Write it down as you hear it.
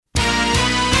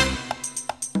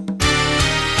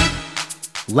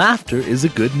Laughter is a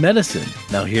good medicine.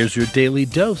 Now here's your daily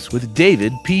dose with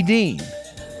David P. Dean.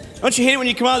 Don't you hate it when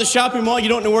you come out of the shopping mall, you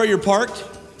don't know where you're parked?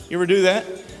 You ever do that?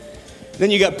 Then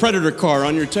you got predator car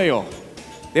on your tail.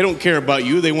 They don't care about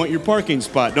you, they want your parking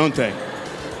spot, don't they?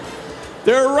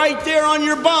 They're right there on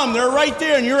your bum, they're right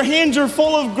there, and your hands are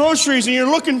full of groceries, and you're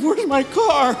looking, where's my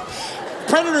car?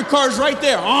 Predator car's right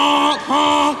there. Honk,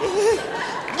 honk.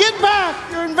 Get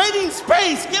back, you're invading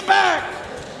space, get back.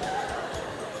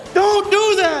 Don't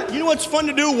do that. You know what's fun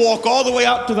to do? Walk all the way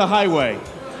out to the highway.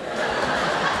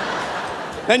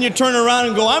 Then you turn around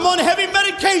and go, I'm on heavy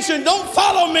medication, don't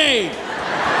follow me.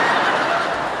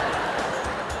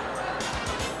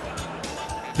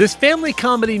 This Family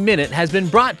Comedy Minute has been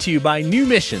brought to you by New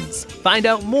Missions. Find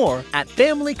out more at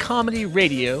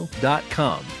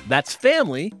familycomedyradio.com. That's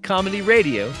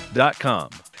familycomedyradio.com.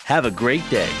 Have a great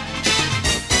day.